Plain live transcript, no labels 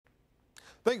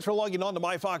Thanks for logging on to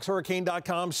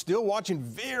myfoxhurricane.com. Still watching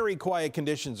very quiet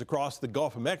conditions across the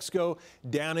Gulf of Mexico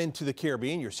down into the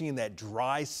Caribbean. You're seeing that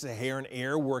dry Saharan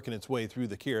air working its way through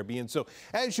the Caribbean. So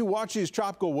as you watch these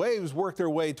tropical waves work their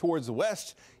way towards the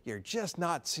west, you're just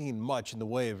not seeing much in the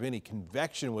way of any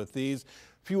convection with these.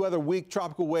 A few other weak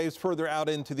tropical waves further out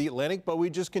into the Atlantic, but we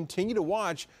just continue to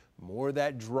watch more of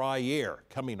that dry air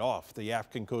coming off the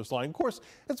African coastline. Of course,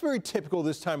 that's very typical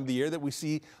this time of the year that we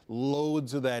see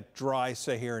loads of that dry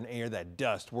Saharan air, that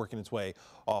dust working its way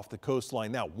off the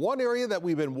coastline. Now, one area that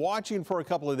we've been watching for a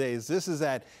couple of days, this is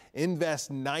at Invest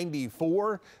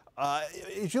 94.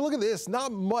 If you look at this,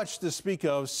 not much to speak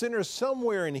of. Center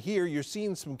somewhere in here, you're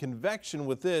seeing some convection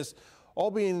with this, all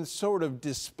being sort of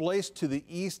displaced to the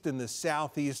east and the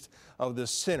southeast of the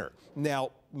center.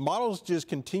 Now, models just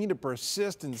continue to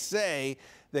persist and say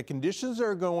that conditions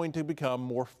are going to become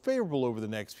more favorable over the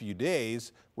next few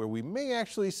days, where we may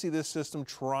actually see this system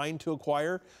trying to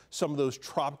acquire some of those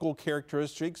tropical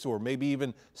characteristics or maybe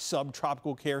even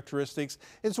subtropical characteristics.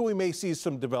 And so we may see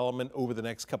some development over the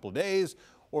next couple of days,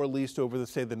 or at least over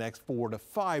the next 4 to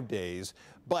 5 days.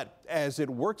 But as it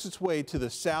works its way to the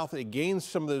south, it gains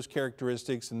some of those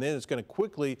characteristics, and then it's going to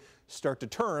quickly start to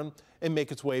turn and make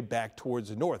its way back towards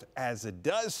the north. As it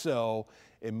does so,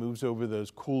 it moves over those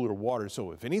cooler waters.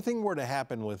 So if anything were to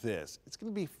happen with this, it's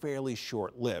going to be fairly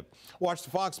short-lived. Watch the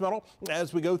Fox model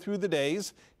as we go through the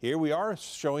days. Here we are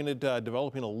showing it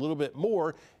developing a little bit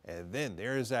more, and then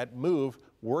there's that move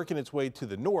working its way to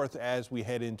the north as we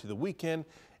head into the weekend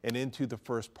and into the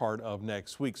first part of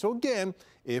next week. So again,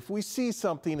 if we see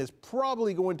something, it's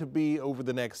probably going to be over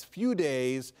the next few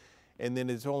days, and then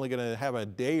it's only going to have a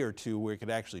day or two where it could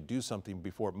actually do something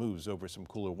before it moves over some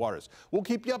cooler waters. We'll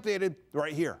keep you updated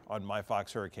right here on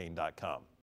myfoxhurricane.com.